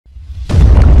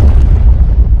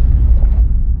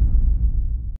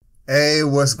Hey,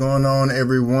 what's going on,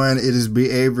 everyone? It is B.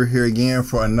 Avery here again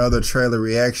for another trailer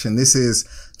reaction. This is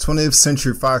 20th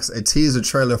Century Fox, a teaser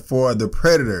trailer for The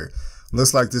Predator.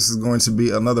 Looks like this is going to be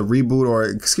another reboot, or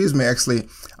excuse me, actually,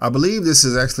 I believe this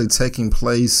is actually taking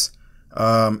place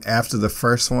after the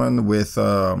first one with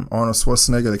Arnold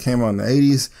Schwarzenegger that came out in the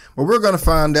 80s. But we're going to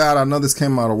find out. I know this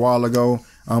came out a while ago.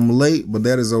 I'm late, but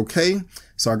that is okay.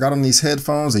 So I got on these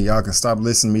headphones, and y'all can stop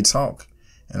listening to me talk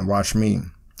and watch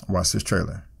this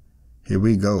trailer. Here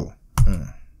we go.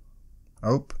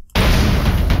 Oh.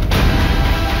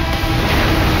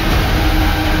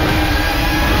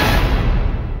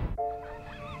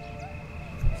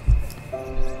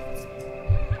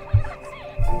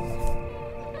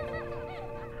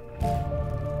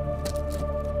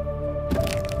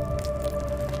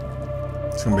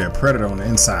 It's gonna be a predator on the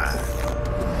inside.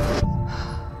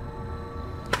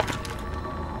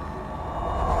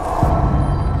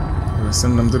 We're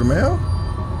sending them through the mail?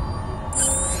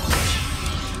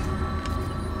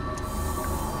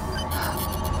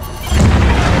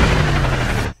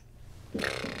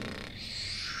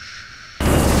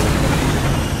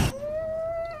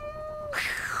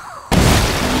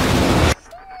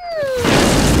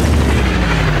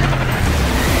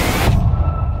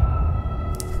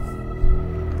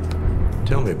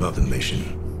 Tell me about the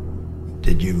mission.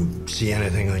 Did you see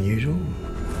anything unusual?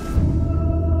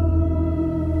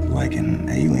 Like an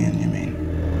alien, you mean?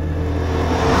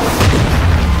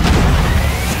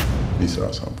 You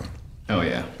saw something. Oh,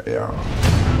 yeah. Yeah.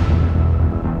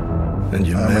 And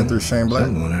you went through Shane Black.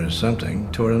 Someone or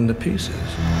something tore them to pieces.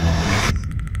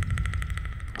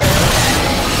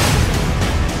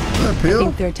 I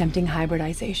think they're attempting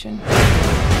hybridization.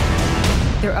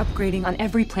 They're upgrading on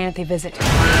every planet they visit.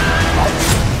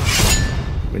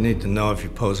 We need to know if you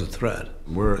pose a threat.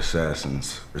 We're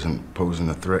assassins. Isn't posing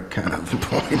a threat kind of the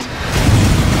point?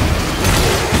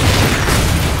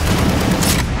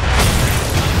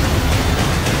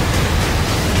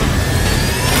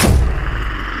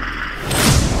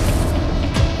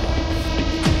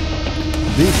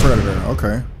 The Predator,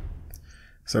 okay.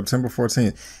 September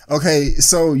 14th. Okay,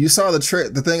 so you saw the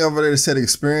thing over there that said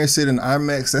experience it in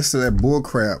IMAX. That's that bull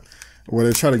crap where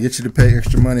they try to get you to pay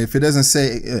extra money. If it doesn't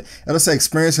say, it'll say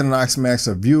experience it in IMAX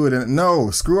or view it in,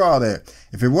 no, screw all that.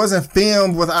 If it wasn't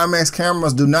filmed with IMAX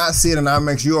cameras, do not see it in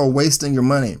IMAX. You are wasting your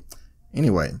money.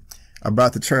 Anyway,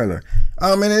 about the trailer.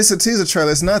 And it's a teaser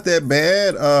trailer. It's not that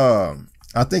bad.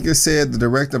 I think it said the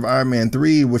director of Iron Man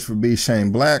 3, which would be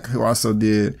Shane Black, who also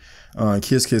did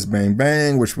Kiss Kiss Bang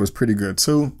Bang, which was pretty good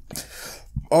too.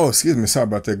 Oh, excuse me, sorry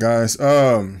about that, guys.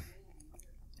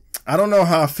 I don't know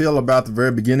how I feel about the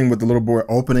very beginning with the little boy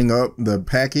opening up the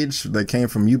package that came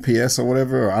from UPS or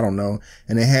whatever, or I don't know,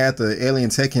 and they had the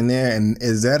alien tech in there. And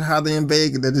is that how they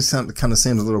invade? That just kind of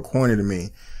seems a little corny to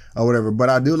me, or whatever. But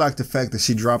I do like the fact that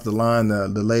she dropped the line, the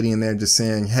lady in there just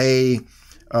saying, "Hey,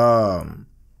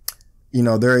 you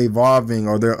know, they're evolving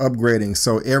or they're upgrading.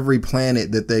 So every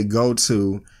planet that they go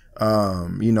to,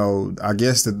 you know, I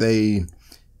guess that they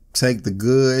take the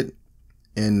good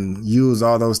and use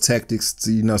all those tactics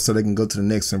to, you know, so they can go to the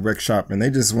next and wreck shop. And they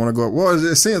just want to go, well,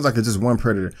 it seems like it's just one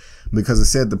predator because it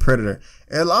said the predator.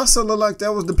 It also looked like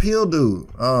that was the Peel dude.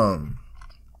 I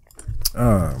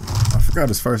forgot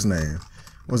his first name.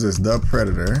 What was this? The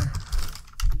Predator.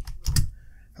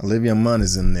 Olivia Munn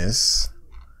is in this.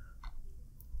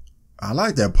 I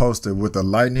like that poster with the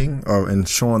lightning and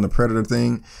showing the Predator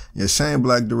thing. Yeah, Shane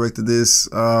Black directed this.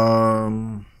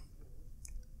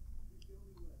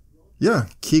 Yeah,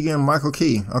 Keegan Michael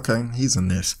Key. Okay, he's in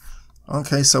this.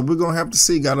 Okay, so we're gonna have to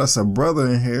see. Got us a brother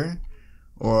in here,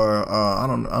 or I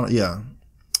don't. Yeah.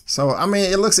 So I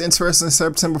mean, it looks interesting.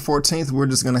 September 14th. We're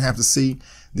just gonna have to see.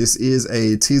 This is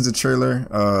a teaser trailer.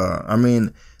 I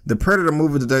mean, the Predator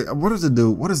movie today. What is the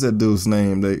dude? What is that dude's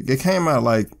name? They came out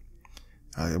like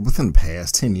within the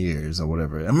past 10 years or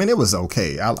whatever. I mean, it was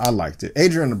okay. I liked it.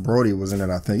 Adrian Brody was in it,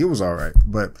 I think. It was all right.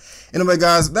 But anyway,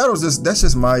 guys, that's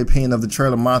just my opinion of the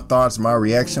trailer, my thoughts, my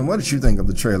reaction. What did you think of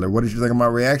the trailer? What did you think of my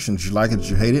reaction? Did you like it? Did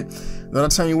you hate it? Did I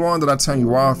turn you on? Did I turn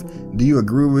you off? Do you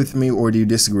agree with me or do you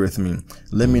disagree with me?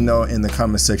 Let me know in the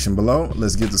comment section below.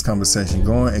 Let's get this conversation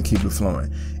going and keep it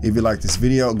flowing. If you like this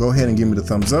video, go ahead and give me the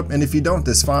thumbs up. And if you don't,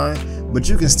 that's fine. But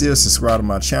you can still subscribe to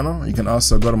my channel. You can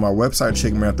also go to my website,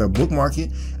 check me out there, bookmark it.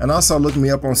 it. And also look me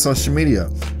up on social media,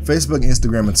 Facebook,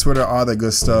 Instagram, and Twitter, all that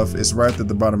good stuff. It's right at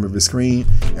the bottom of your screen.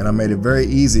 And I made it very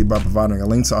easy by providing a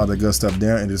link to all that good stuff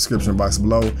down in the description box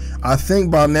below. I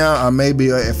think by now I may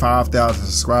be at 5,000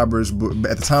 subscribers, but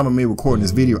at the time of me recording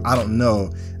this video, I don't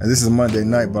know. And this is Monday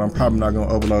night, but I'm probably not going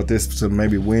to upload this to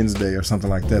maybe Wednesday or something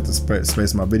like that to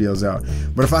space my videos out.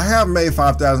 But if I have made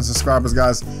 5,000 subscribers,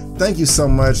 guys, thank you so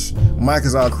much. Mike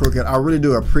is all crooked. I really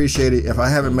do appreciate it. If I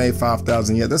haven't made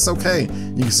 5,000 yet, that's okay.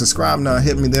 You can subscribe now,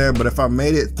 hit me there. But if I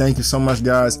made it, thank you so much,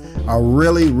 guys. I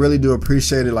really do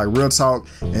appreciate it, like real talk.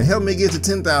 And help me get to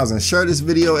 10,000. Share this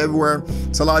video everywhere.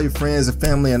 Tell all your friends and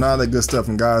family and all that good stuff.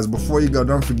 And guys, before you go,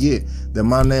 don't forget that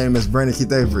my name is Brandon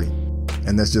Keith Avery,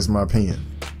 and that's just my opinion.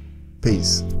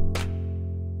 Peace.